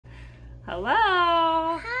Hello.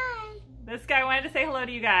 Hi. This guy wanted to say hello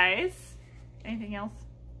to you guys. Anything else?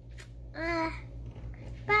 Bye.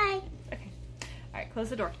 Okay. All right,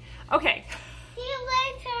 close the door. Okay. See you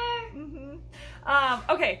later.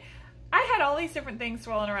 Okay. I had all these different things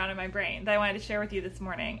swirling around in my brain that I wanted to share with you this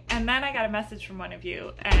morning. And then I got a message from one of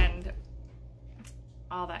you and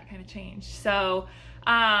all that kind of changed. So,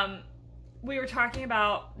 we were talking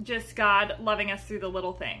about just God loving us through the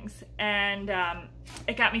little things. And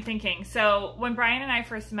it got me thinking. So when Brian and I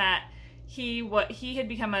first met, he had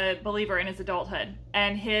become a believer in his adulthood.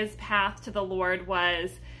 And his path to the Lord was,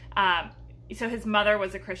 so his mother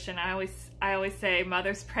was a Christian. I always say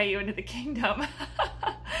mothers pray you into the kingdom.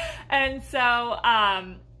 And so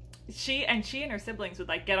she and her siblings would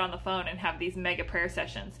like get on the phone and have these mega prayer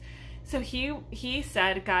sessions. So he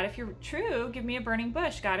said, God, if you're true, give me a burning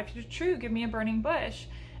bush. God, if you're true, give me a burning bush.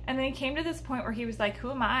 And then he came to this point where he was like, who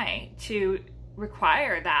am I to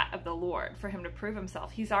require that of the Lord for him to prove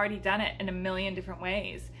himself? He's already done it in a million different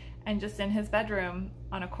ways. And just in his bedroom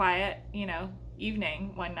on a quiet,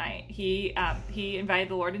 evening one night, he invited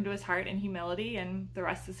the Lord into his heart in humility, and the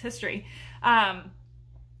rest is history. And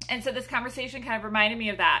so this conversation kind of reminded me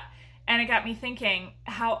of that. And it got me thinking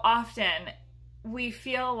how often we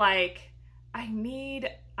feel like I need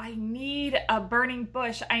a burning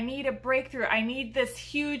bush. I need a breakthrough. I need this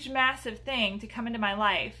huge, massive thing to come into my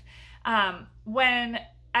life. When,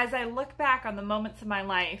 as I look back on the moments of my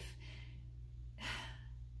life,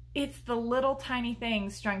 it's the little tiny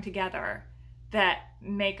things strung together that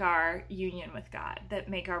make our union with God, that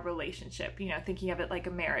make our relationship, thinking of it like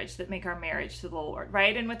a marriage, that make our marriage to the Lord,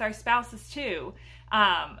 right? And with our spouses too,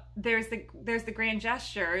 there's the grand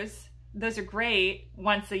gestures. Those are great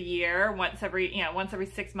once a year, once every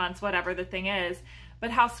 6 months, whatever the thing is.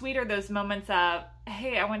 But how sweet are those moments of,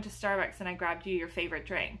 hey, I went to Starbucks and I grabbed you your favorite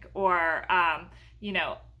drink, or,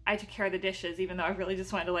 I took care of the dishes even though I really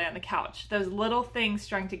just wanted to lay on the couch. Those little things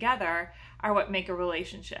strung together are what make a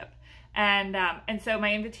relationship. And so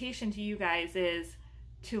my invitation to you guys is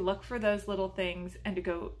to look for those little things and to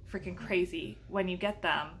go freaking crazy when you get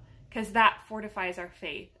them, because that fortifies our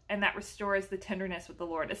faith and that restores the tenderness with the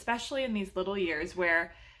Lord, especially in these little years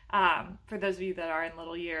where, for those of you that are in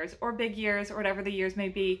little years or big years or whatever the years may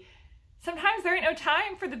be, sometimes there ain't no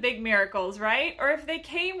time for the big miracles, right? Or if they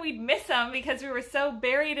came, we'd miss them because we were so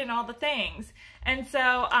buried in all the things. And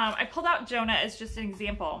so I pulled out Jonah as just an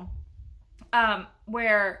example,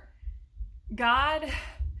 where God,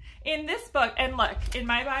 in this book, and look, in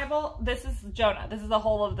my Bible, this is Jonah. This is the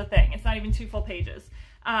whole of the thing. It's not even 2 full pages.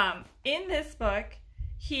 In this book,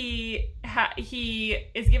 he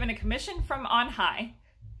is given a commission from on high.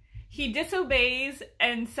 He disobeys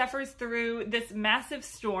and suffers through this massive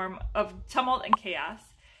storm of tumult and chaos.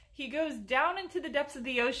 He goes down into the depths of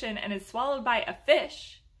the ocean and is swallowed by a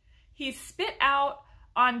fish. He's spit out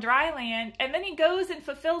on dry land, and then he goes and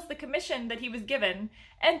fulfills the commission that he was given,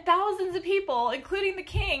 and thousands of people, including the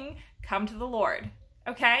king, come to the Lord.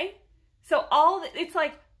 Okay? So it's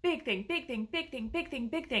like big thing, big thing, big thing, big thing,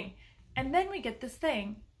 big thing. And then we get this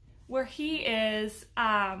thing where he is,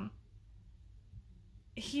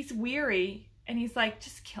 he's weary, and he's like,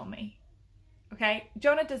 just kill me. Okay?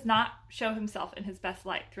 Jonah does not show himself in his best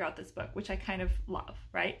light throughout this book, which I kind of love,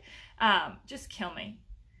 right? Just kill me.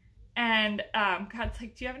 And God's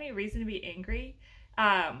like, do you have any reason to be angry?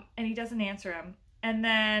 And he doesn't answer him. And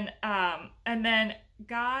then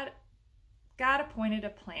God appointed a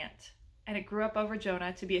plant, and it grew up over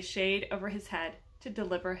Jonah to be a shade over his head to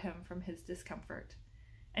deliver him from his discomfort.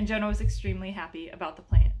 And Jonah was extremely happy about the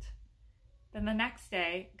plant. Then the next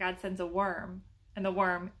day, God sends a worm, and the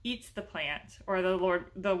worm eats the plant, or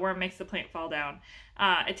the worm makes the plant fall down,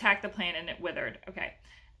 attacked the plant, and it withered. Okay.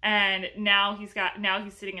 And now he's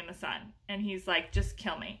sitting in the sun, and he's like, just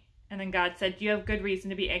kill me. And then God said, do you have good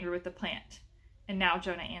reason to be angry with the plant? And now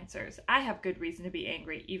Jonah answers, I have good reason to be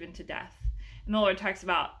angry, even to death. And the Lord talks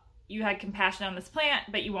about, you had compassion on this plant,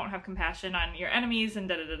 but you won't have compassion on your enemies, and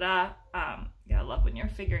da-da-da-da. Yeah, I love when you're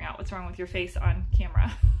figuring out what's wrong with your face on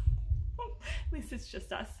camera. At least it's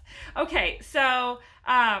just us. Okay, so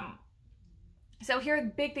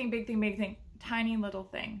here, big thing, tiny little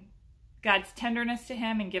thing. God's tenderness to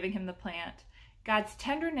him in giving him the plant. God's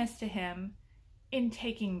tenderness to him in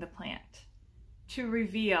taking the plant to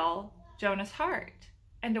reveal Jonah's heart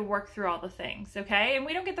and to work through all the things, okay? And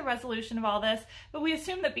we don't get the resolution of all this, but we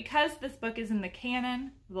assume that because this book is in the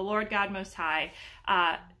canon, the Lord God Most High,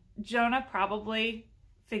 Jonah probably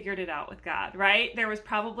figured it out with God, right? There was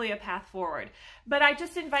probably a path forward. But I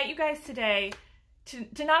just invite you guys today to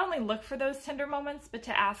not only look for those tender moments, but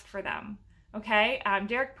to ask for them, okay?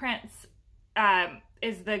 Derek Prince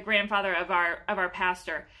is the grandfather of our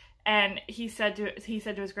pastor, And he said to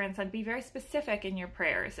his grandson, be very specific in your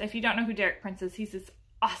prayers. If you don't know who Derek Prince is, he's this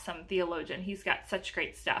awesome theologian. He's got such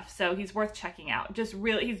great stuff. So he's worth checking out. Just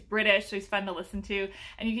really, he's British, so he's fun to listen to.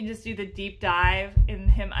 And you can just do the deep dive in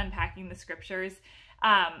him unpacking the scriptures.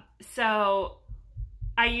 So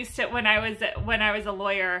I used to, when I was a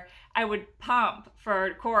lawyer, I would pump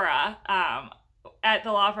for Cora at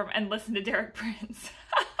the law firm and listen to Derek Prince.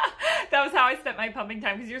 That was how I spent my pumping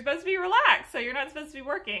time, because you're supposed to be relaxed, so you're not supposed to be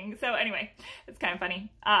working. So anyway, it's kind of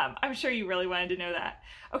funny. I'm sure you really wanted to know that.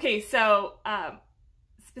 Okay, so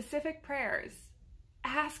specific prayers.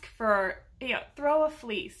 Ask for, throw a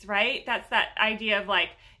fleece, right? That's that idea of like,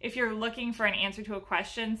 if you're looking for an answer to a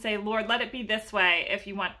question, say, Lord, let it be this way if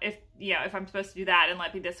I'm supposed to do that, and let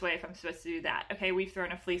it be this way if I'm supposed to do that. Okay, we've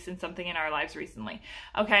thrown a fleece in something in our lives recently.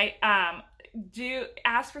 Okay,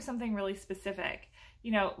 ask for something really specific.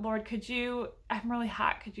 Lord, I'm really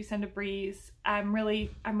hot. Could you send a breeze? I'm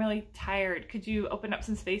really tired. Could you open up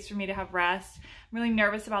some space for me to have rest? I'm really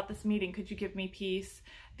nervous about this meeting. Could you give me peace?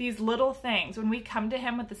 These little things, when we come to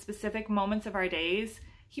him with the specific moments of our days,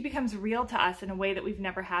 he becomes real to us in a way that we've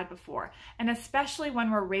never had before. And especially when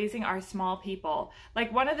we're raising our small people.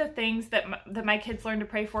 Like, one of the things that my kids learned to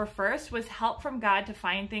pray for first was help from God to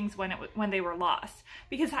find things when they were lost.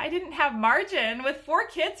 Because I didn't have margin with 4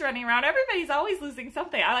 kids running around. Everybody's always losing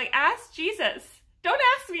something. I ask Jesus. Don't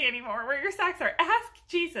ask me anymore where your socks are. Ask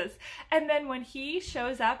Jesus. And then when he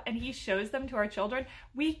shows up and he shows them to our children,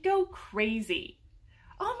 we go crazy.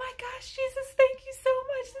 Oh my gosh, Jesus, thank you so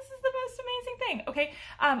much. This is the most amazing thing. Okay,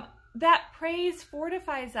 that praise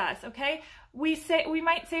fortifies us. Okay, we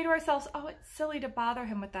might say to ourselves, oh, it's silly to bother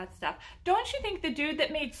him with that stuff. Don't you think the dude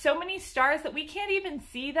that made so many stars that we can't even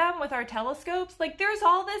see them with our telescopes, like there's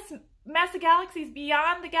all this mess of galaxies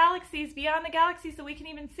beyond the galaxies that we can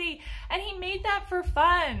even see, and he made that for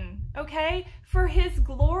fun, okay, for his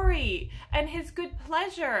glory and his good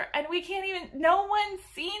pleasure, and we can't even, no one's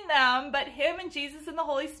seen them but him and Jesus and the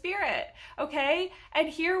Holy Spirit, okay? And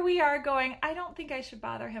here we are going, I don't think I should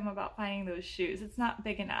bother him about finding those shoes, it's not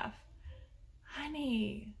big enough.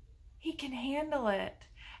 Honey, he can handle it.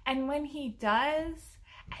 And when he does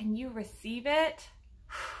and you receive it,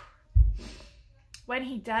 when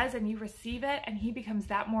he does and you receive it and he becomes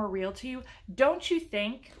that more real to you, don't you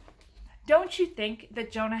think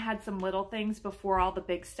that Jonah had some little things before all the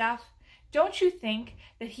big stuff? Don't you think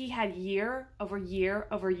that he had year over year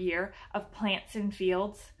over year of plants in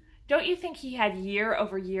fields? Don't you think he had year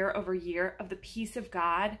over year over year of the peace of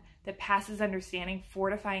God that passes understanding,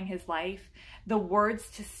 fortifying his life? The words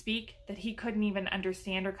to speak that he couldn't even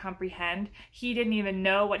understand or comprehend. He didn't even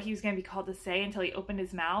know what he was going to be called to say until he opened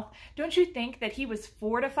his mouth. Don't you think that he was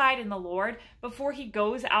fortified in the Lord before he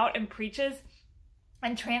goes out and preaches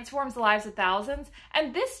and transforms the lives of thousands?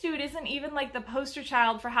 And this dude isn't even like the poster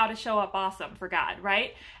child for how to show up awesome for God,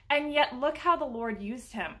 right? And yet look how the Lord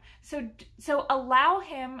used him. So allow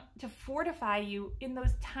him to fortify you in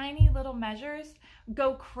those tiny little measures.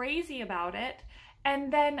 Go crazy about it,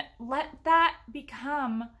 and then let that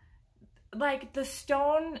become like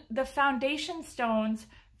the foundation stones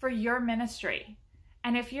for your ministry.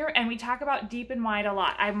 And and we talk about deep and wide a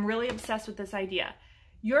lot. I'm really obsessed with this idea.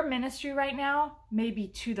 Your ministry right now may be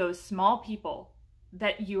to those small people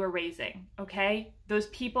that you are raising, okay? Those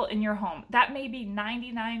people in your home. That may be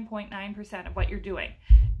 99.9% of what you're doing.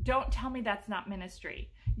 Don't tell me that's not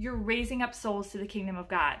ministry. You're raising up souls to the kingdom of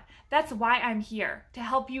God. That's why I'm here, to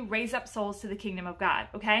help you raise up souls to the kingdom of God,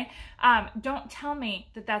 okay? Don't tell me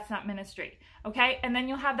that that's not ministry, okay? And then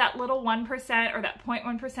you'll have that little 1% or that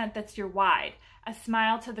 0.1% that's your wide. A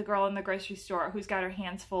smile to the girl in the grocery store who's got her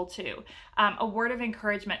hands full too. A word of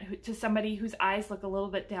encouragement to somebody whose eyes look a little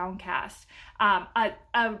bit downcast.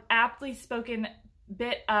 An aptly spoken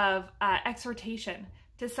bit of exhortation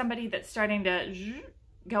to somebody that's starting to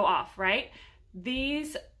go off, right?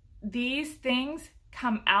 These things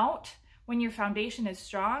come out when your foundation is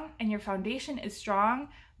strong, and your foundation is strong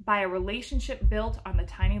by a relationship built on the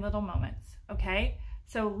tiny little moments, okay?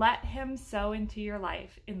 So let him sow into your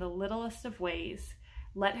life in the littlest of ways.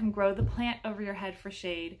 Let him grow the plant over your head for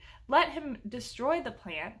shade. Let him destroy the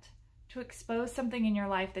plant to expose something in your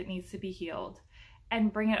life that needs to be healed,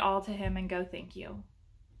 and bring it all to him and go, thank you.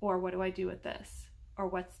 Or what do I do with this? Or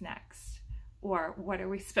what's next? Or what are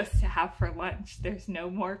we supposed to have for lunch? There's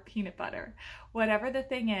no more peanut butter. Whatever the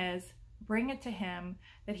thing is, bring it to him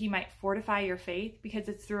that he might fortify your faith, because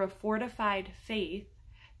it's through a fortified faith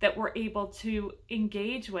that we're able to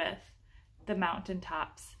engage with the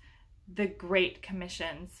mountaintops, the great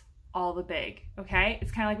commissions, all the big, okay?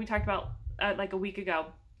 It's kind of like we talked about like a week ago,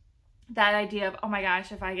 that idea of, oh my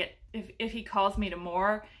gosh, if he calls me to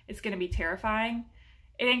more, it's going to be terrifying.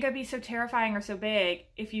 it ain't gonna be so terrifying or so big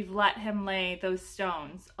if you've let him lay those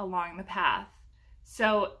stones along the path.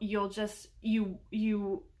 So you'll just, you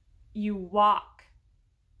walk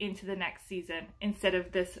into the next season instead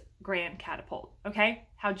of this grand catapult, okay?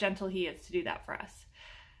 How gentle he is to do that for us.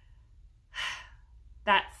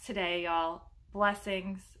 That's today, y'all.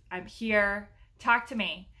 Blessings. I'm here. Talk to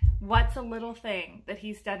me. What's a little thing that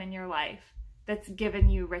he's done in your life that's given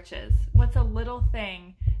you riches? What's a little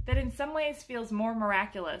thing that in some ways feels more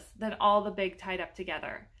miraculous than all the big tied up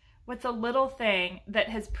together? What's a little thing that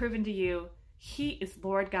has proven to you he is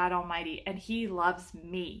Lord God Almighty and he loves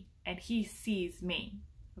me and he sees me?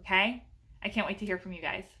 Okay? I can't wait to hear from you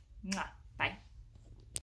guys. Mwah.